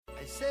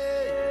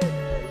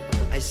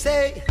I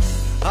say,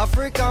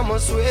 Africa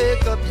must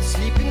wake up, the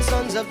sleeping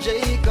sons of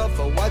Jacob,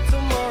 for what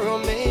tomorrow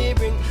may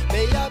bring.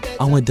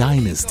 Our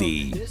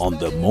Dynasty on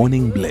the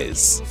Morning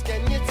Bliss.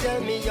 Can you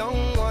tell me,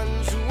 young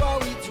ones, who are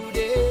we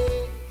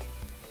today?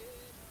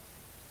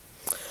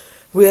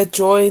 We are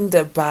joined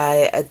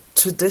by a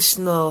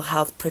traditional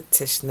health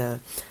practitioner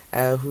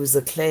who's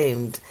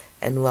acclaimed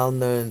and well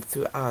known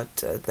throughout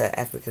the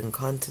African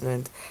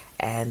continent,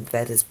 and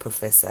that is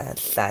Professor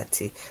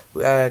Hlati.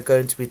 We are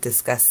going to be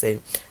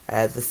discussing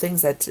the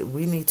things that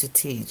we need to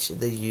teach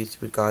the youth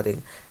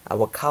regarding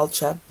our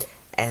culture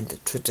and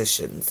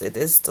traditions. It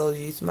is still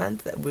Youth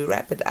Month. We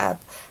wrap it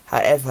up.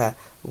 However,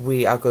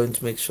 we are going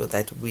to make sure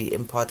that we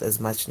impart as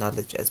much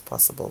knowledge as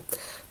possible.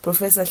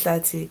 Professor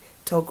Hlati,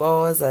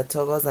 Togoza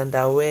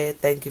Ndawe,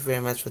 thank you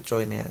very much for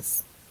joining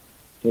us.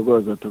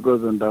 Togoza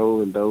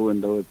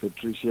Ndawe,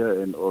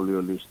 Patricia, and all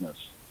your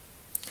listeners.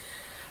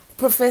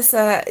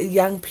 Professor,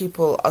 young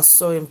people are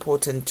so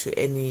important to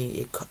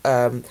any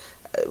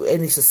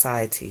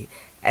society,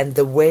 and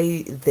the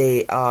way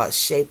they are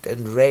shaped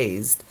and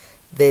raised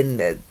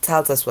then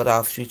tells us what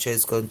our future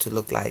is going to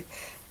look like.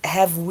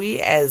 Have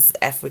we as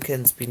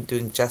Africans been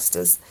doing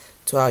justice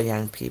to our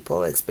young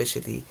people,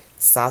 especially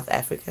South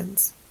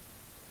Africans?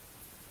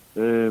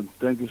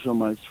 Thank you so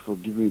much for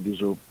giving me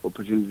this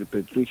opportunity,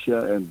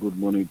 Patricia, and good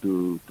morning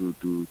to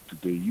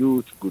the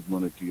youth, good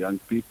morning to young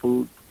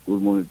people,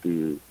 good morning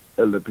to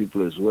elder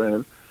people as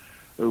well.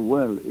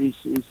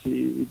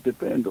 It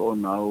depends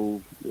on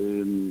how,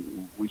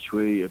 which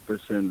way a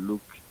person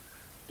look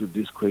to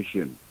this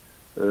question.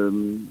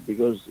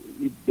 Because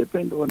it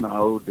depends on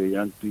how the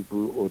young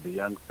people or the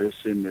young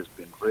person has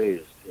been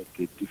raised at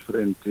a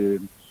different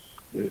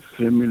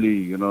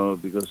family,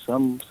 because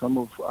some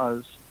of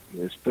us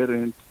as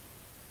parents,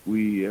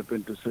 we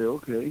happen to say,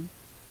 okay,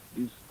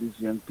 these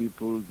young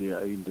people, they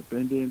are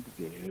independent,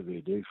 they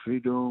have their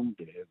freedom,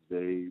 they have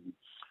the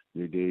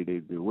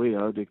way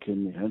how they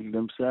can handle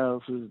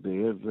themselves, they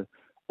have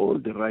all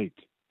the right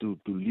to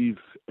live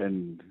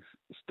and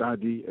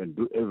study and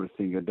do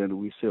everything, and then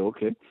we say,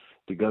 okay,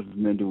 the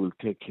government will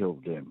take care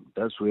of them.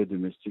 That's where the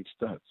mistake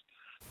starts.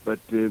 But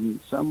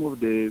some of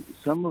the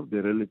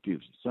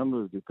relatives, some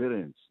of the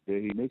parents,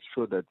 they make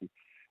sure that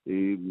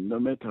no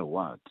matter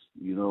what,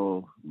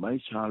 my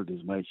child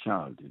is my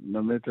child.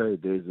 No matter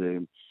there's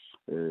a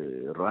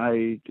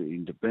right,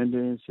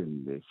 independence,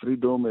 and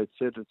freedom,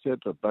 etc.,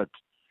 etc. But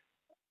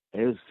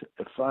as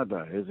a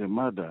father, as a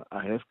mother,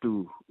 I have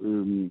to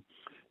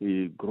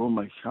grow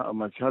my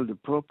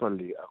child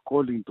properly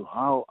according to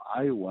how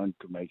I want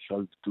my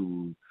child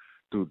to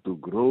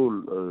grow,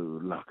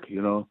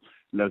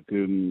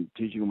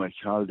 teaching my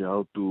child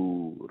how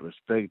to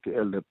respect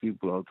elder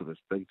people, how to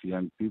respect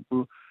young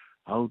people,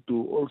 how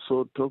to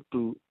also talk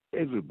to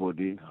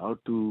everybody, how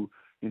to,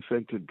 in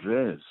fact,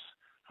 dress,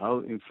 how,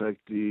 in fact,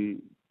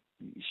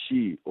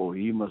 she or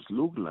he must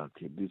look like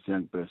this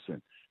young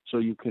person. So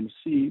you can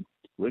see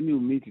when you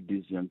meet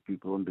these young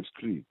people on the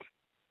street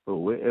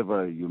or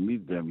wherever you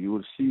meet them, you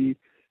will see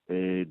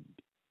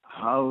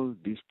how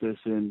this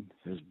person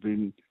has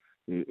been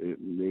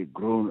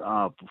grown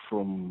up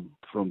from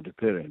the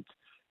parents.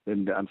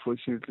 And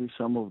unfortunately,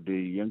 some of the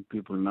young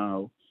people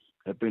now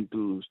happen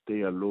to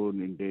stay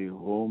alone in their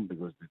home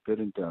because the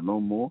parents are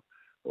no more,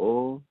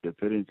 or the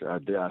parents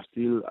are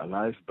still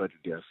alive, but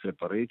they are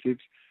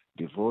separated,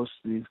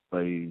 divorced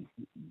by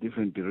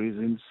different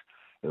reasons,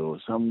 or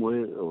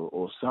somewhere,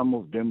 or some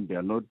of them, they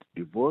are not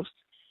divorced,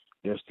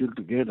 they are still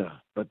together,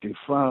 but they're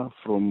far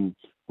from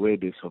where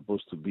they're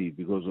supposed to be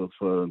because of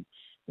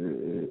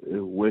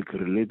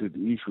work-related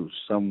issues.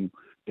 Some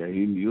they are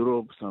in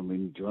Europe, some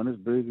in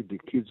Johannesburg, the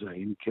kids are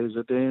in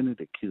KZN,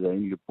 the kids are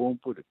in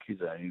Limpopo, the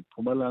kids are in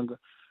Mpumalanga,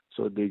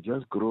 so they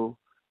just grow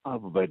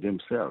up by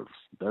themselves.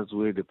 That's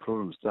where the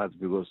problem starts,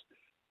 because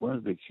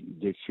once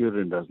the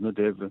children does not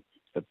have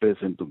a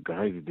person to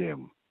guide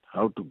them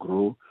how to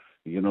grow,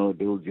 they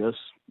will just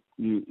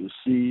you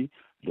see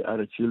the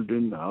other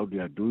children, how they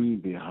are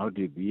doing, how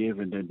they behave,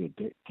 and then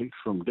they take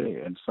from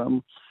there. And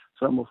some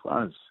of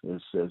us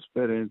as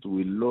parents,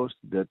 we lost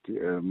that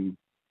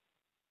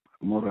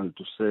moral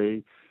to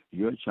say,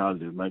 your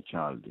child is my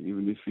child,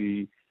 even if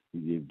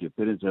the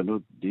parents are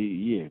not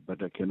here,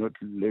 but I cannot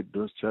let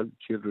those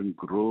children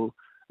grow,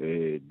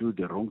 do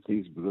the wrong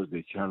things because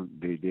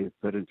their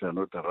parents are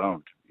not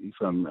around. If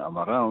I'm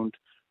around,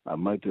 I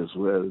might as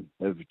well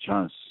have a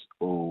chance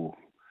or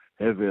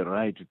have a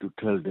right to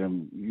tell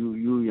them,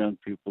 you young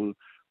people,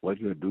 what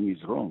you are doing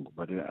is wrong.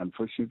 But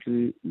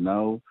unfortunately,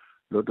 now,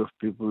 a lot of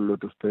people, a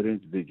lot of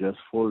parents, they just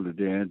fold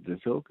their hands and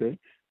say, okay,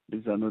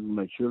 these are not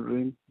my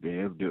children. They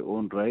have their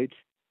own right.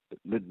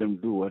 Let them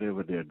do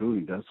whatever they are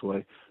doing. That's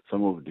why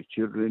some of the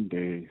children,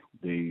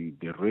 they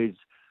raise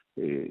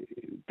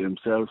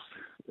themselves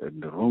in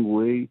the wrong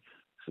way.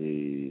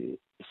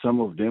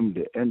 Some of them,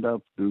 they end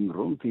up doing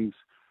wrong things,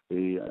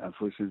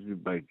 unfortunately,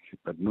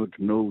 but not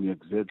knowing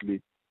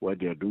exactly what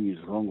they are doing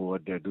is wrong or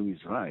what they are doing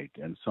is right.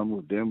 And some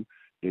of them,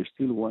 they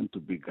still want to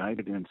be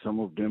guided, and some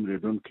of them, they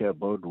don't care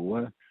about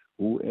what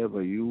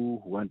whoever you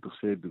want to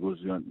say, because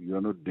you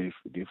are not the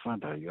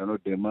father, you are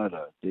not the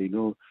mother. They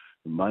know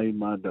my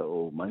mother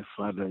or my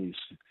father is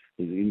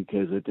in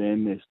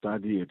KZN,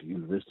 study at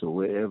university or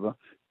wherever.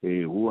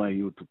 Who are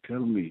you to tell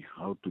me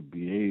how to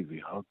behave,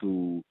 how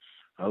to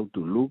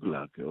look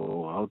like,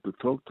 or how to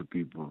talk to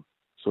people?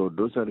 So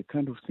those are the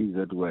kind of things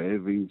that we're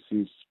having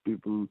since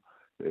people.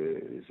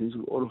 Since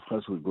all of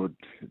us we got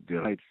the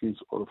right, since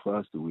all of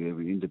us we have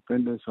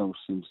independence,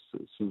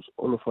 since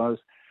all of us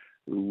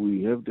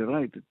we have the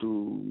right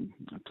to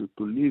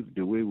live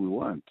the way we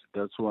want.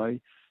 That's why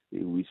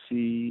we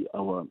see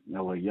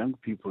our young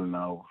people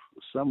now,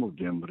 some of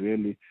them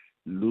really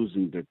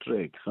losing the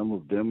track, some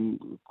of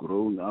them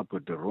growing up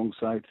at the wrong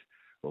side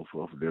of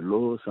the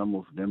law, some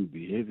of them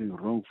behaving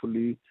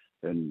wrongfully,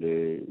 and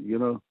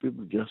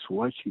people just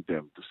watching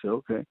them to say,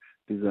 okay,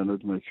 these are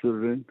not my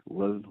children.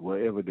 Well,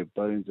 wherever the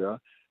parents are,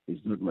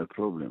 it's not my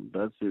problem.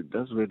 That's it.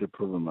 That's where the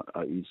problem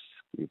is,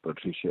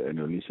 Patricia and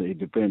Elisa. It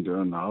depends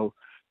on how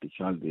the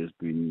child has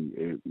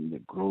been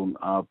grown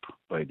up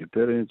by the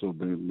parents, or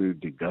by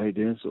the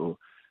guidance or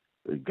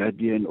a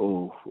guardian,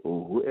 or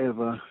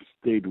whoever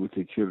stayed with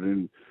the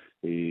children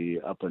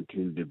up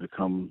until they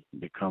become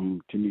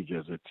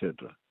teenagers,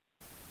 etc.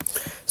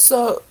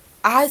 So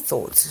I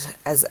thought,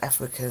 as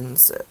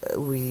Africans,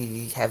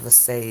 we have a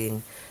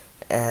saying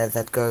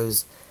that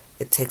goes,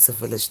 "It takes a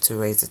village to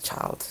raise a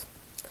child."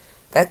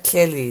 That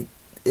clearly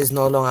is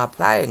no longer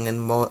applying in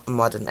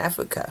modern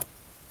Africa,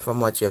 from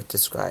what you have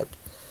described.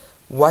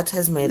 What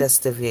has made us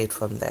deviate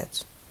from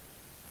that?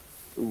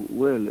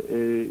 Well,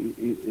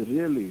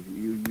 really,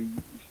 you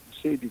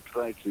said it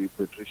right,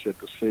 Patricia,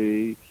 to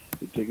say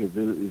it takes a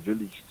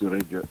village to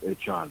raise a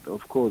child.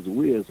 Of course,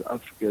 we as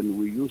Africans,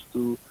 we used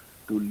to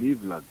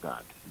live like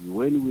that.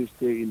 When we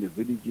stay in the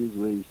villages,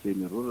 when we stay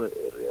in the rural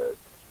areas,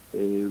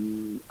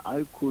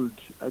 I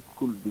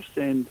could be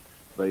sent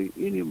by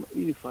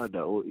any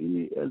father or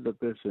any elder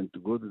person to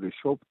go to the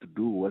shop to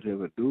do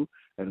whatever do,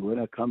 and when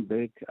I come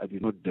back, I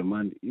did not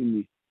demand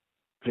any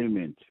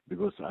payment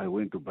because I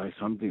went to buy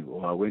something,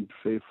 or I went to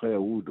pay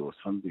firewood or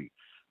something.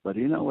 But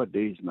in our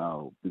days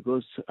now,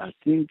 because I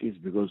think it's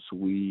because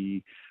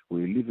we're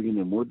living in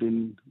a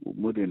modern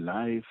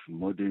life,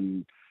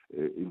 modern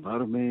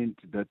environment,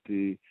 that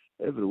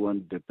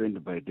everyone depends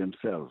by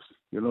themselves,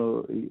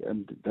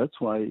 and that's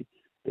why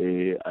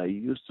I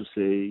used to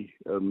say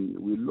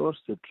we lost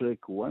the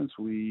track once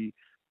we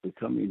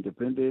become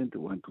independent,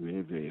 once we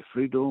have a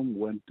freedom,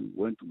 once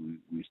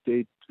we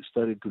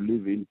started to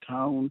live in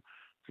town.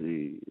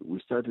 We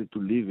started to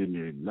live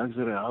in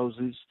luxury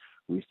houses.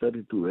 We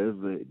started to have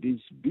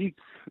these big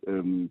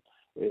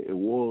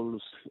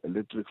walls,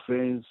 electric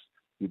fence.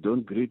 You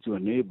don't greet your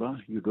neighbor.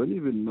 You don't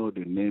even know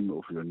the name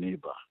of your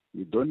neighbor.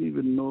 You don't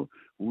even know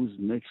who's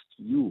next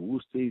to you, who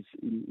stays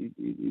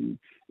in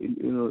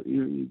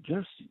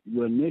just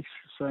your next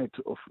side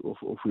of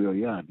your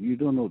yard. You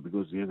don't know,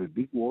 because you have a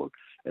big wall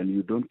and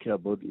you don't care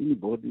about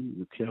anybody.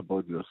 You care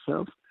about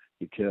yourself.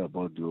 You care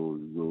about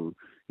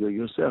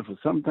yourself.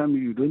 Sometimes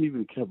you don't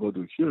even care about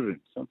your children.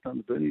 Sometimes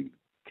you don't even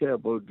care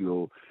about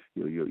your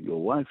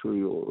wife or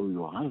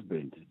your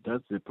husband.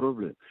 That's the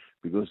problem.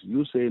 Because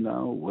you say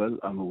now, well,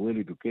 I'm well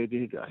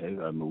educated,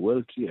 I'm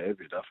wealthy, I have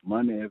enough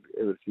money, I have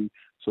everything,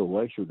 so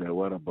why should I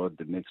worry about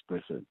the next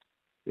person?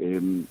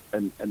 And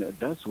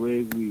that's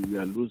where we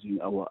are losing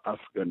our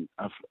African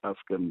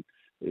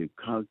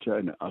culture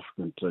and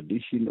African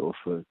tradition of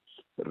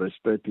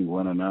respecting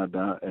one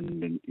another.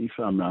 And then if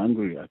I'm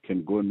hungry, I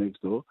can go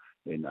next door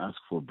and ask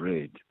for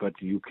bread. But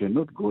you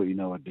cannot go in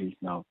our days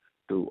now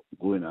to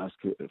go and ask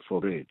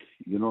for bread.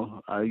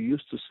 I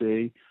used to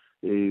say,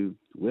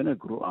 when I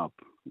grew up,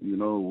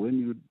 when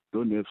you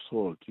don't have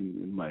salt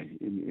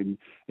in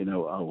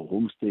our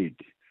home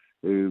state,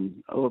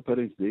 our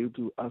parents, they used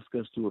to ask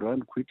us to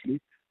run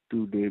quickly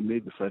to the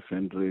maybe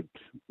 500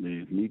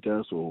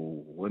 meters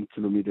or 1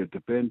 kilometer,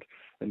 depend,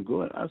 and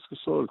go and ask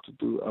salt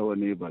to our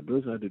neighbor.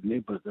 Those are the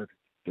neighbors that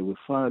they were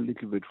a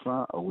little bit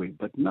far away.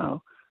 But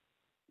now,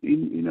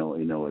 in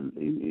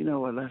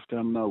our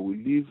lifetime now, we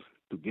live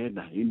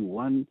together in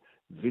one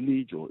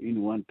village or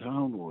in one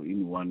town or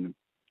in one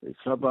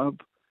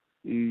suburb.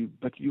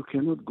 But you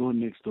cannot go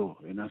next door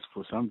and ask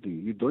for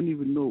something. You don't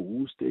even know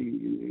who's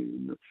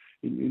staying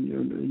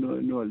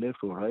in your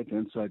left or right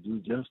hand side. You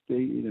just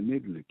stay in the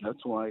middle.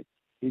 That's why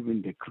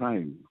even the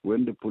crime,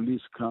 when the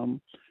police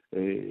come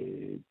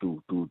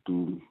to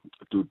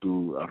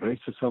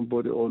arrest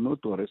somebody or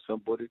not to arrest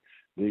somebody,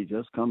 they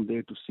just come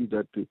there to see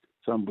that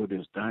somebody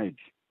has died.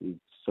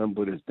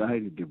 Somebody has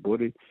died, the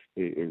body,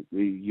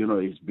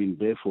 it's been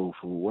there for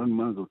 1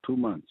 month or 2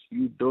 months.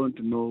 You don't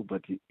know,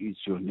 but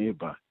it's your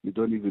neighbor. You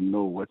don't even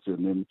know what's the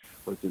name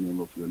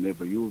of your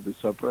neighbor. You will be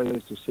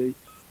surprised to say,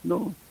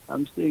 no,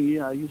 I'm staying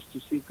here. I used to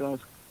see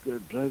cars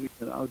driving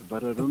out,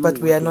 but I don't know. But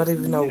we are not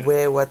even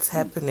aware what's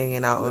happening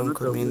in our own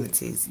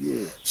communities.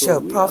 Yes.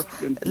 Sure, Prof.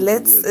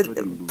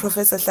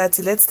 Professor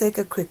Hlati, let's take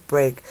a quick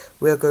break.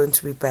 We're going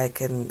to be back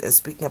and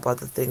speaking about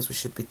the things we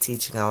should be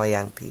teaching our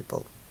young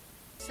people.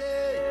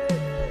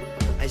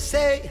 I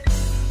say,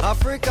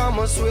 Africa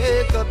must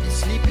wake up, the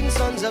sleeping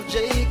sons of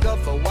Jacob,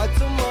 for what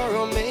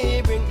tomorrow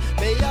may bring.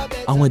 May I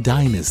bet Our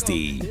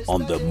Dynasty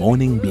on the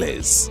Morning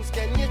Bliss.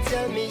 Can you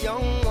tell me,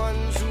 young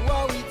ones, who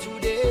are we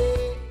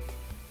today?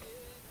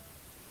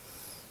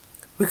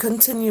 We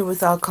continue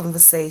with our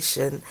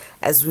conversation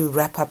as we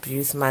wrap up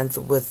Youth Month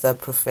with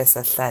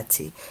Professor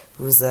Hlati,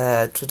 who's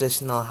a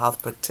traditional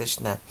health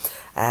practitioner.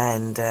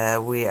 And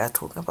we are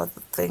talking about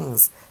the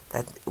things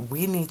that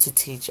we need to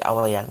teach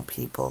our young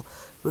people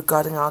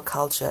regarding our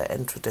culture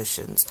and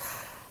traditions.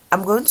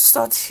 I'm going to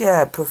start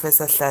here,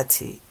 Professor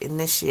Hlati.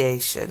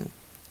 Initiation.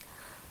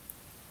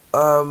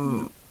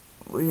 The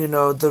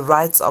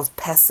rites of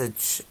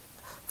passage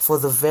for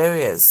the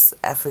various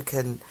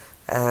African,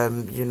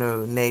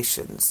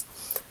 nations.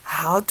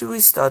 How do we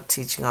start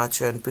teaching our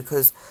children?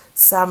 Because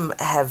some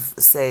have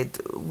said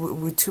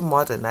we're too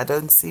modern. I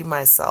don't see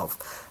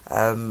myself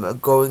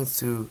going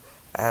through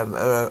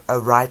a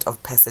rite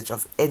of passage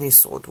of any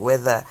sort,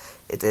 whether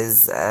it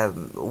is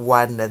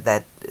one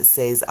that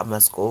says I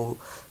must go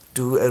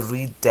do a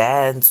reed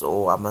dance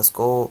or I must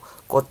go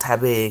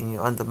tabing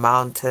on the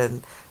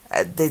mountain.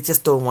 They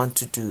just don't want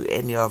to do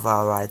any of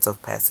our rites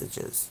of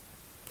passages.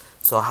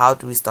 So how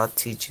do we start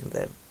teaching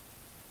them?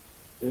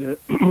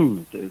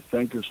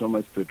 Thank you so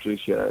much,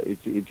 Patricia. It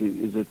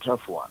is a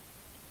tough one.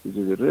 It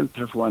is a real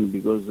tough one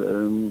because,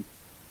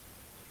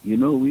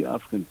 we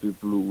African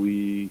people,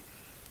 we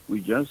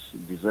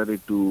just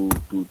decided to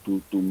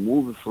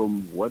move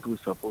from what we're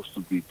supposed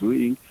to be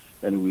doing,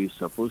 and we're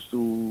supposed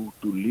to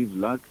live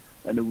luck,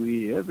 and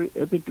we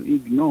happy to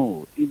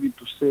ignore, even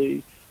to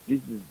say this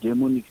is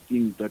demonic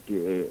thing that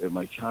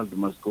my child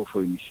must go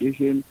for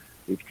initiation.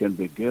 It can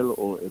be a girl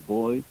or a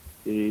boy.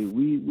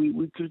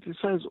 We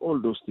criticize all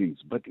those things,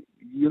 but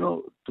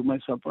to my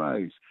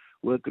surprise,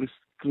 we're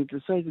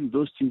criticizing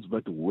those things.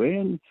 But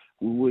when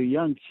we were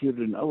young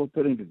children, our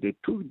parents, they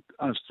took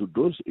us to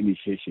those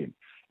initiation,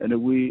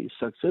 and we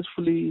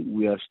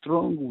are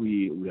strong,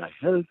 we are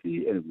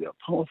healthy, and we are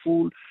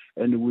powerful,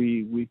 and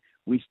we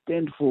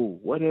stand for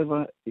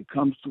whatever it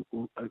comes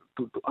to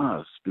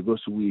us,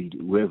 because we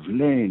have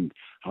learned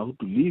how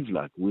to live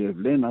like, we have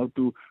learned how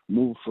to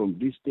move from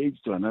this stage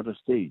to another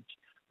stage.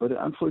 But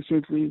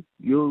unfortunately,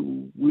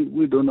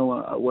 we don't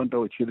want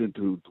our children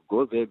to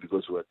go there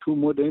because we are too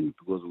modern,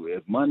 because we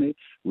have money.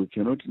 We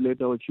cannot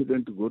let our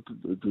children to go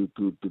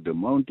to the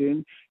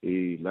mountain.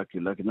 Like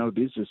now,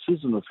 this is a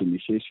season of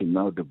initiation.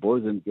 Now the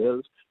boys and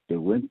girls, they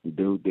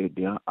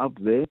are up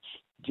there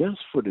just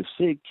for the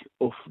sake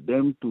of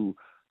them to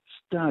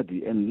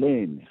study and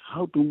learn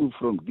how to move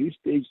from this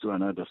stage to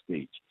another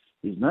stage.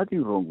 There's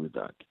nothing wrong with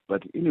that.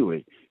 But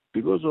anyway,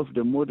 because of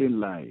the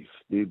modern life,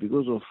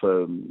 because of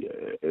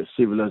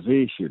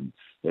civilization,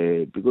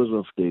 because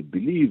of the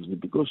beliefs,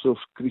 because of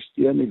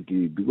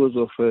Christianity, because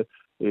of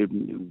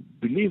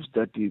beliefs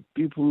that the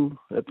people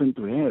happen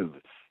to have,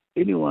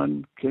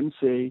 anyone can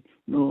say,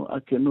 no,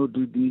 I cannot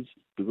do this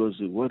because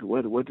what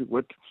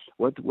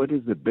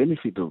is the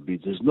benefit of this?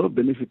 There's no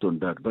benefit on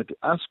that. But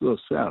ask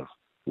yourself,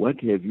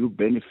 what have you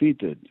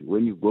benefited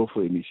when you go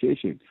for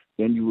initiation?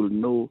 Then you will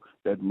know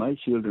that my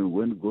children,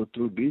 when go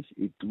through this,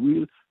 it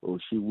will or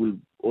she will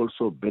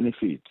also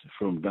benefit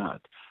from that.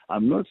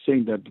 I'm not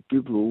saying that the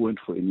people who went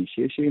for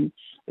initiation,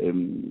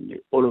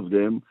 all of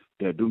them,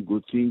 they're doing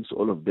good things.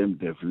 All of them,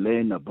 they've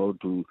learned about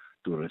to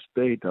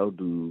respect, how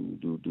to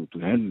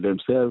handle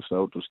themselves,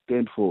 how to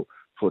stand for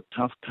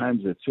tough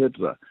times,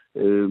 etc.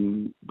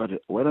 But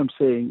what I'm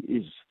saying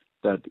is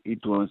that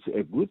it was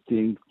a good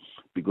thing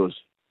because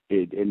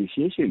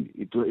initiation,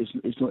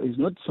 it's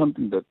not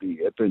something that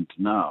happened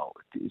now.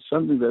 It's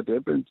something that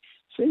happened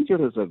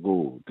centuries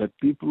ago, that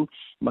people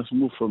must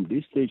move from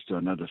this stage to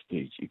another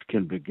stage. It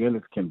can be a girl,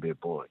 it can be a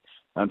boy.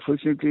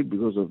 Unfortunately,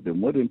 because of the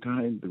modern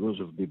time, because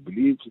of the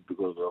beliefs,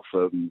 because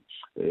of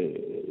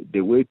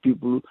the way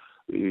people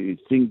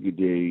think,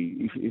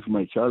 if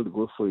my child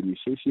goes for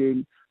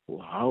initiation,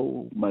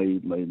 how my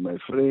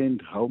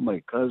friend, how my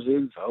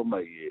cousins, how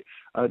my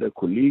other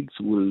colleagues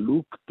will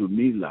look to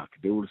me like.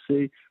 They will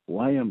say,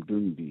 why I'm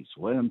doing this,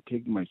 why I'm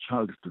taking my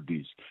child to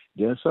this.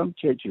 There are some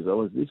churches, I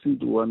was listening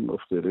to one of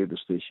the radio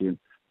station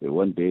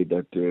one day,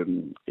 that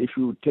if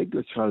you take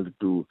your child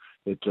to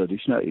a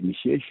traditional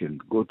initiation,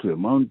 go to a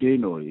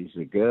mountain, or is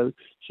a girl,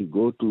 she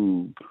go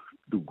to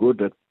go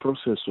that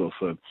process of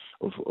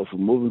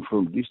moving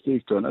from this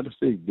stage to another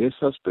stage, they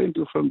suspend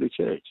you from the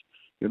church.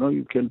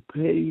 You can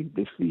pay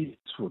the fees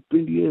for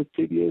 20 years,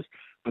 30 years,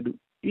 but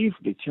if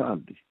the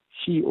child,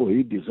 she or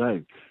he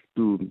decide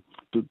to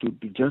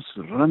just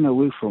run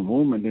away from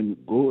home and then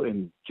go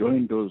and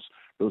join those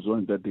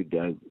ones that they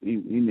are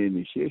in the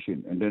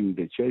initiation, and then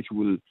the church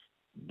will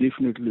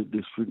definitely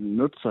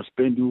not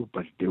suspend you,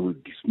 but they will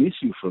dismiss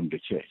you from the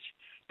church.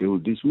 They will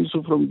dismiss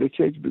you from the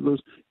church because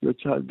your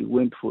child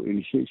went for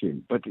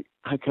initiation. But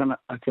I can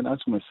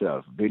ask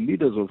myself, the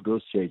leaders of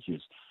those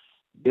churches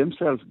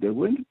themselves, they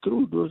went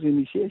through those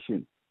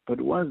initiations. But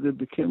once they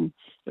became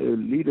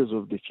leaders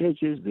of the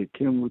churches, they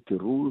came with the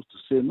rules to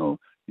say, no,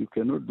 you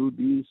cannot do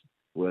this.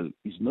 Well,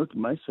 it's not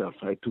myself.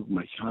 I took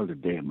my child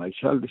there. My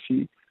child,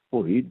 she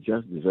or he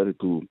just decided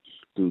to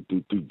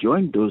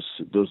join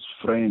those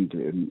friends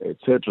and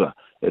etc.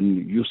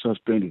 And you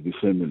suspend the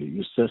family,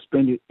 you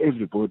suspend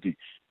everybody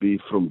be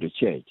from the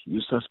church,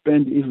 you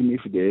suspend even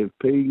if they're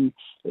paying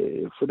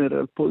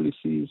funeral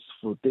policies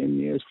for 10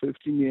 years,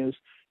 15 years,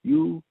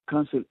 you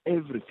cancel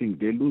everything.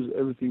 They lose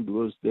everything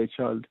because their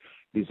child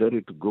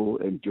decided to go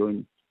and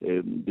join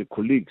the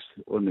colleagues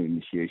on the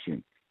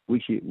initiation,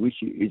 which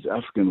is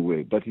African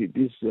way. But it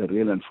is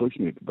real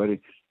unfortunate. But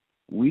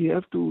we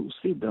have to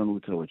sit down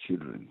with our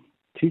children,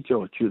 teach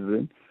our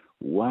children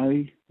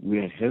why we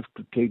have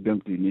to take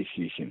them to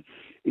initiation.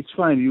 It's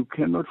fine. You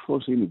cannot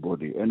force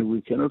anybody, and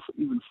we cannot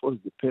even force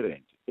the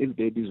parent. If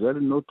they desire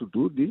not to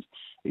do this,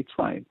 it's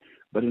fine.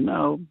 But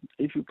now,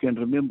 if you can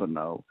remember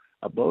now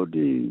about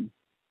the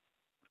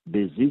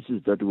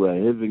diseases that we are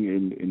having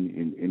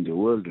in the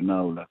world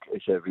now, like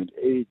HIV and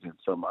AIDS and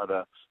some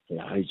other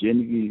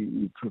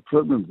hygienic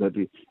problems that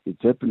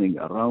it's happening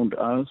around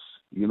us,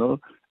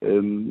 it's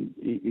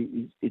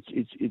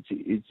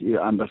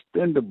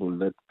understandable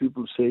that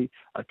people say,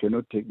 I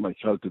cannot take my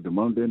child to the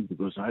mountain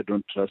because I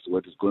don't trust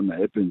what is going to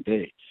happen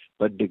there.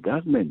 But the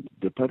government,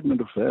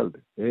 Department of Health,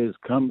 has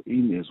come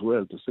in as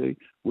well to say,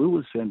 we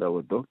will send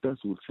our doctors,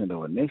 we'll send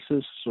our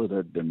nurses so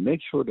that they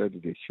make sure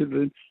that the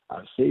children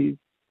are safe,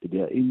 they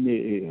are in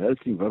a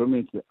healthy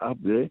environment up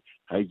there,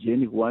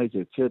 hygienic-wise,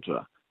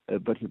 etc.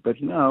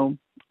 But now,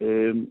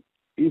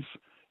 if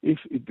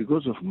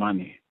because of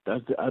money,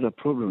 that's the other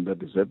problem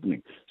that is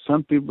happening.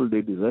 Some people,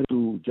 they decide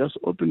to just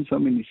open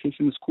some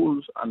initiation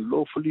schools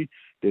unlawfully.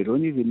 They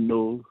don't even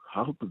know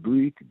how to do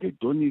it. They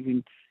don't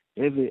even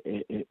have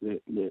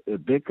a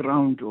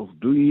background of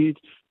doing it.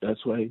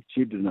 That's why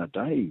children are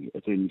dying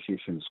at the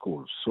initiation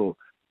schools. So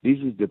this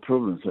is the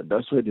problem. So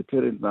that's why the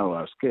parents now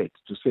are scared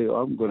to say, oh,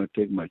 I'm going to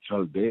take my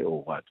child there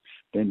or what.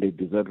 Then they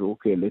decide,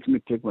 okay, let me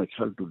take my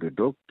child to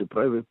the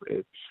private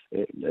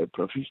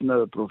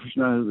professional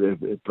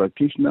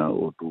practitioner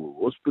or to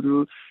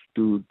hospital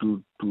to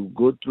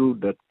go through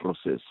that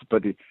process.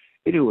 But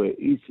anyway,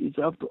 it's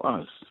up to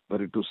us.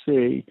 But to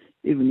say,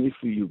 even if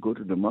you go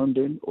to the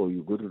mountain or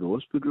you go to the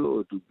hospital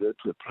or to go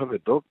to a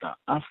private doctor,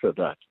 after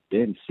that,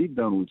 then sit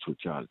down with your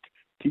child.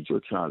 Teach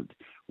your child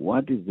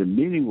what is the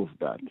meaning of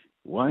that.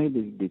 Why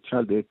the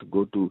child had to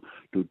go to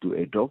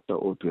a doctor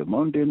or to a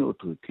mountain or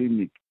to a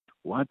clinic?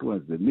 What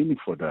was the meaning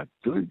for that?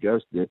 Don't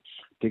just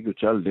take your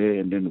child there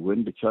and then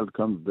when the child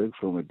comes back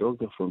from a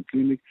doctor, from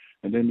clinic,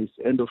 and then it's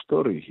end of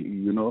story.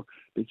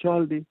 The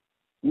child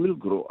will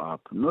grow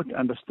up not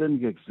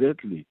understanding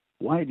exactly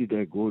why did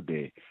I go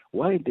there,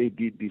 why they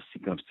did this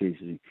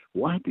circumstances,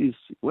 what is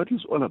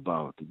all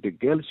about. The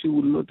girls, she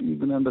will not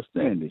even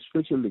understand,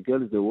 especially the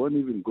girls, they won't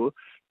even go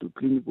to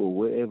clinic or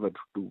wherever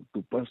to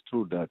pass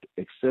through that,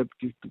 except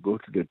to go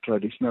to the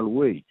traditional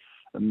way.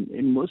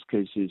 In most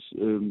cases,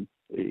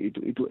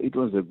 it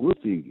was a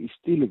good thing. It's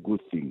still a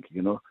good thing,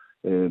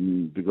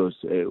 because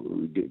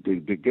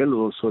the girl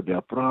also, they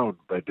are proud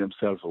by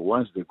themselves.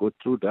 Once they go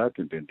through that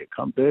and then they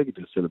come back,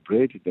 they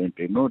celebrate it, and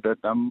they know that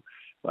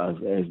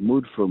I've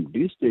moved from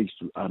this stage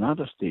to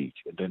another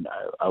stage. And then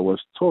I was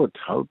taught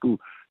how to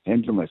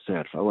handle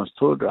myself. I was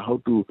taught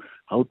how to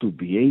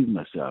behave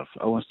myself.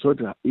 I was taught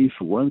if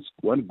one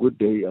good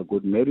day I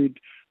got married,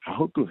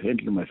 how to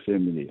handle my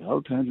family,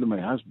 how to handle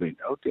my husband,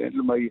 how to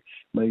handle my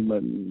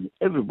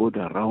everybody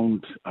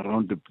around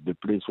the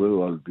place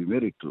where I'll be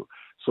married to.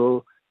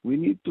 So we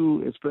need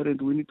to, as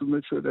parents, we need to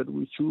make sure that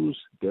we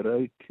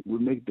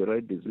make the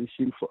right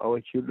decision for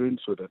our children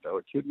so that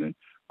our children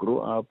grow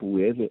up.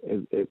 We have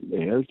a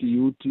healthy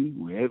youth,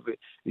 we have an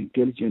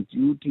intelligent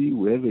youth,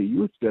 we have a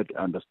youth that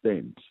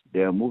understands.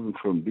 They are moving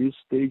from this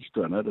stage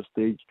to another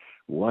stage.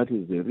 What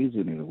is the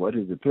reason and what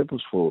is the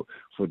purpose for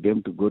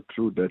them to go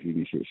through that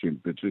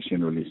initiation? Patricia,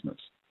 no listeners.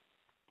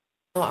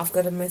 Oh, I've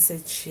got a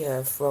message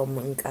here from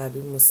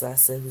Nkabi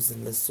Musase, who's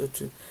in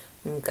Lesotho.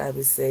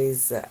 Nkabi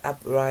says,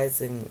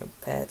 uprising,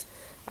 Pat,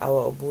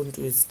 our Ubuntu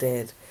is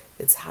dead.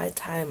 It's high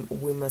time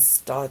we must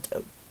start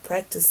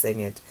practicing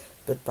it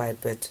bit by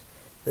bit.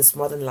 This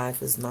modern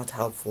life is not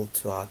helpful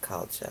to our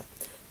culture.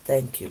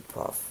 Thank you,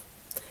 Prof.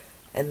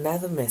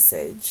 Another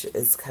message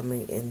is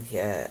coming in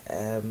here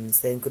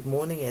saying, good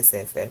morning,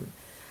 SFM.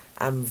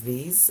 I'm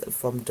Viz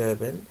from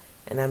Durban,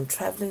 and I'm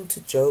traveling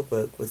to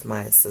Joburg with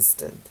my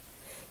assistant.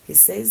 He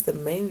says the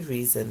main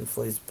reason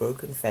for his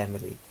broken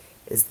family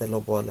is the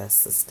lobola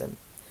system.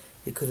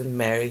 He couldn't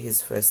marry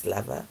his first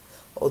lover,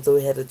 although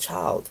he had a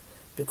child,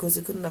 because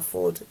he couldn't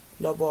afford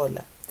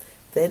lobola.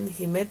 Then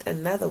he met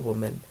another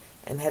woman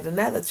and had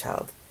another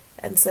child,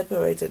 and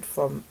separated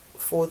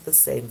for the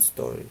same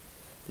story,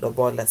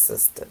 lobola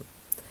system.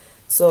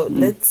 So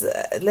let's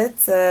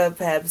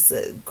perhaps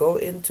go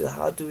into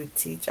how do we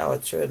teach our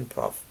children,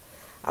 Prof,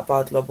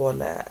 about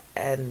lobola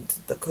and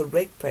the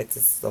correct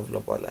practices of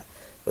lobola.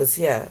 Because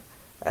here,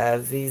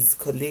 his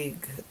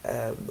colleague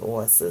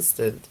or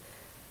assistant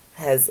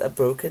has a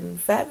broken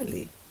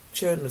family,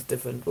 children with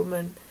different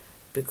women,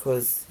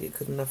 because he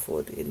couldn't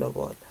afford a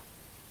lobola.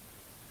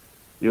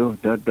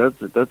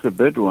 That's a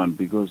bad one,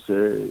 because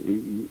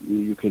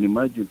you can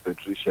imagine,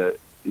 Patricia,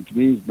 it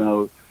means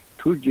now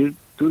two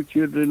 2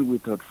 children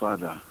without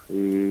father.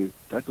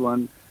 That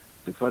one,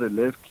 the father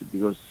left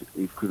because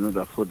he could not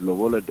afford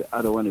lobola. The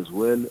other one as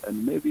well,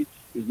 and maybe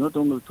it's not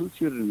only 2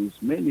 children;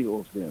 it's many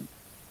of them.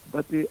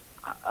 But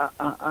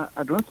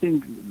I don't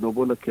think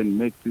lobola can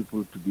make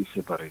people to be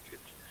separated.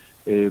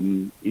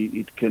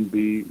 It can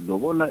be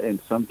lobola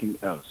and something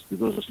else,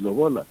 because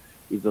lobola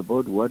is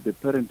about what the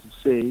parents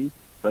say,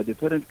 but the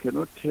parent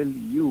cannot tell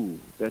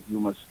you that you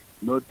must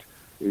not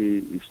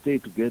stay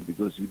together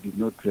because you did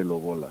not play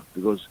lobola.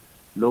 Because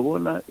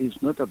lobola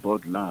is not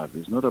about love.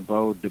 It's not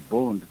about the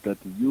bond that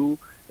you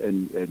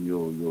and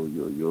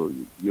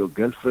your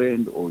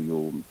girlfriend or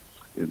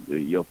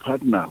your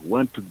partner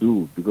want to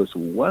do. Because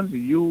once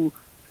you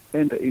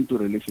enter into a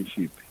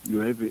relationship, you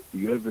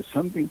have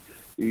something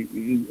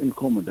in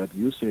common that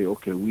you say,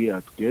 okay, we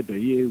are together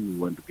here, we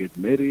want to get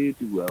married,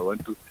 we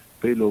want to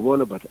pay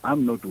lobola, but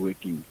I'm not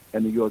working.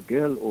 And your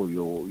girl or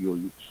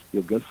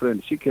your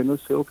girlfriend, she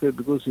cannot say, okay,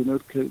 because you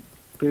not pay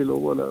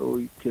lobola or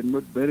you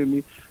cannot marry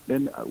me,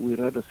 then we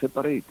rather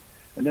separate.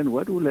 And then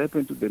what will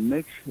happen to the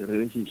next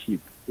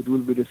relationship? It will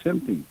be the same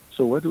thing.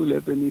 So what will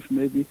happen if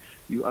maybe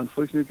you,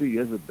 unfortunately, you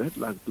have a bad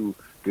luck to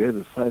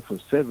have 5 or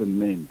 7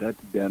 men that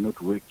they are not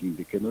working,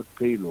 they cannot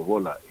pay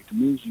lobola. It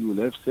means you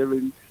will have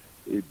 7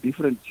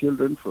 different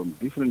children from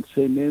different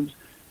surnames.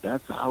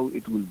 That's how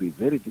it will be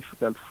very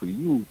difficult for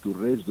you to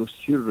raise those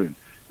children,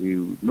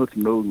 not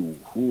knowing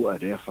who are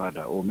their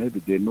father, or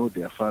maybe they know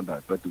their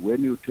father. But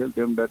when you tell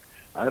them that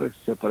I are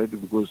separated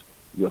because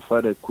your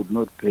father could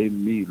not pay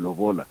me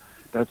lobola,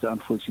 that's the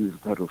unfortunate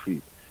part of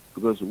it.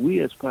 Because we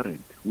as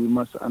parents, we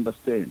must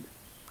understand,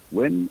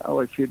 when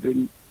our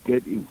children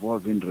get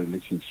involved in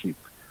relationship,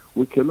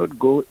 we cannot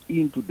go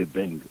into the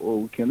bank,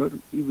 or we cannot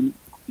even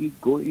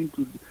go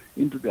into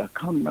the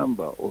account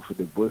number of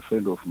the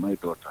boyfriend of my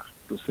daughter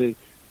to say,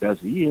 does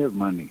he have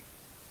money?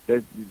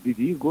 Did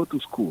he go to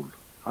school?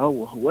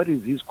 What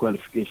is his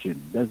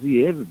qualification? Does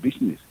he have a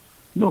business?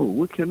 No,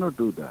 we cannot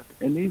do that.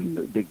 And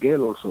even the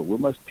girl also, we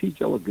must teach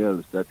our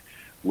girls that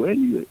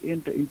when you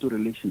enter into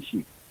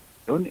relationship,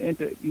 don't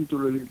enter into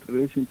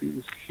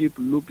relationship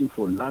looking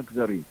for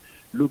luxury,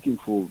 looking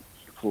for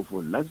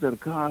luxury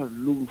car,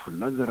 looking for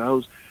luxury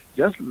house.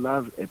 Just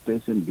love a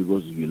person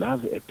because you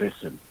love a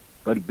person.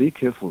 But be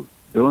careful.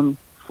 Don't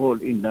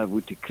fall in love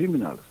with the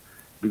criminals.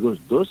 Because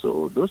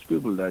those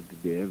people that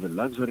they have a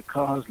luxury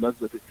cars,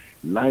 luxury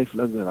life,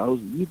 luxury house,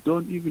 you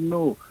don't even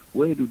know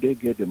where do they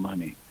get the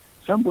money.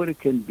 Somebody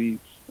can be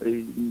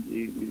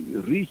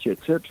rich,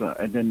 etc.,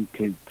 and then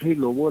can pay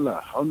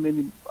lobola. How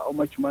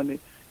much money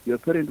your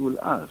parent will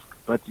ask,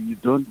 but you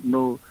don't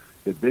know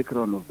the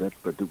background of that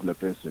particular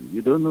person.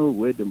 You don't know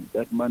where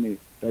that money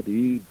that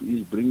he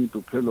is bringing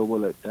to pay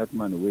lobola, that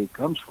money where it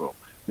comes from.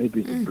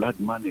 Maybe it's blood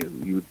money.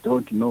 You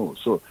don't know.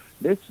 So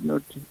let's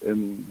not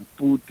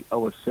put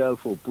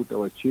ourselves or put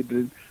our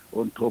children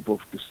on top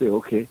of to say,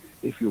 okay,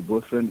 if your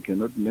boyfriend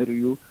cannot marry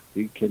you,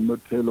 he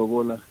cannot pay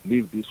lobola,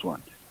 leave this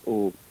one.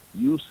 Or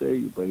you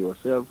say by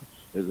yourself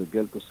as a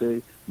girl to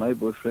say, my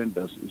boyfriend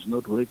is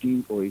not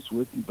working or is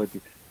working, but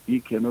he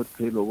cannot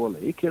pay lobola.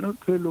 He cannot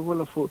pay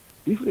lobola for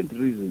different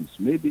reasons.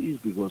 Maybe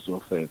it's because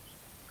of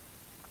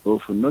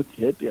not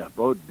happy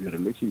about the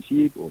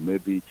relationship, or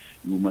maybe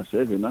you must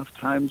have enough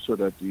time so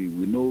that we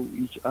know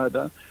each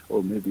other,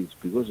 or maybe it's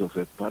because of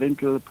a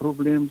parental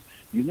problems.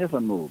 You never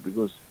know,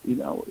 because in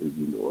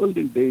the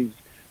olden days,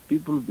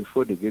 people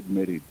before they get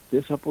married,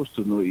 they're supposed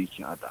to know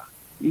each other.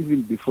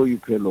 Even before you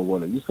pay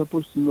lobola, you're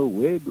supposed to know,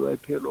 where do I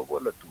pay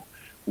lobola to?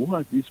 Who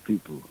are these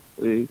people?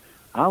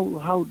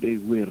 How they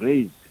were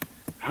raised?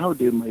 How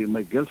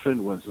my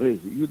girlfriend was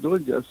raised? You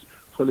don't just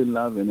fall in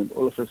love and then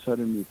all of a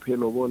sudden you pay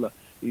lobola.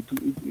 You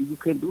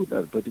can do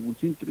that, but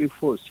within 3,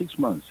 4, 6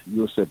 months,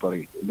 you're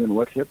separate. And then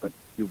what happened?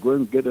 You go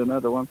and get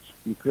another one,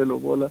 you pay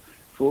lobola,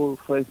 4,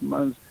 5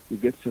 months, you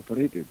get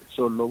separated.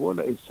 So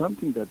lobola is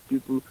something that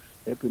people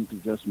happen to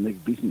just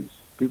make business.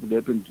 People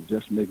happen to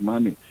just make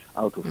money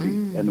out of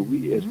it. And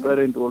we as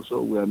parents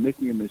also, we are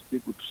making a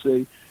mistake to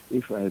say,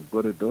 if I have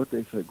got a daughter,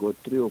 if I got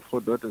 3 or 4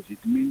 daughters,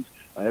 it means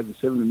I have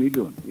 7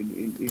 million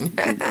in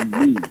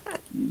me.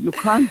 You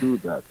can't do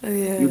that.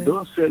 Yeah. You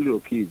don't sell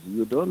your kids.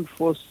 You don't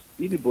force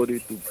anybody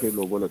to pay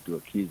lobola to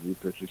your kids,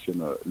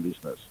 practitioner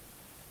listeners.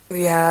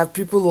 Yeah,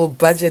 people will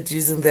budget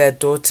using their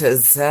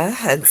daughters,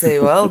 and say,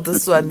 well,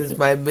 this one is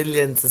my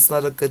millions. It's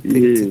not a good thing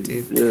to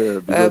do. Yeah,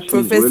 because she's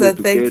Professor, well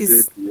thank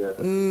educated.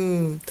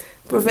 you.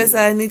 Professor,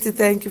 I need to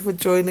thank you for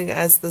joining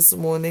us this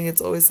morning.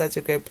 It's always such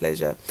a great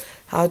pleasure.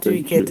 How do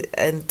we get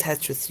in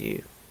touch with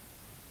you?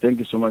 Thank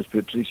you so much,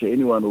 Patricia.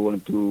 Anyone who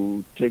wants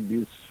to take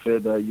this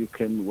further, you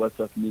can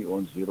WhatsApp me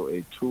on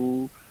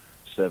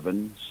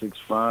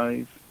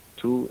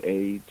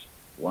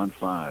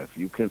 082-765-2815.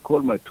 You can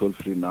call my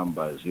toll-free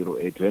number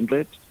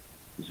 0800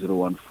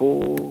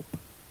 014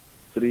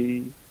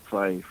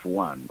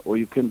 351, or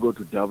you can go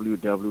to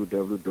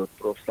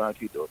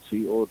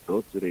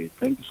www.profhlati.co.za.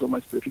 Thank you so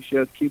much,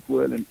 Patricia. Keep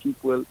well and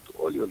keep well to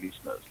all your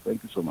listeners.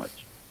 Thank you so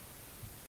much.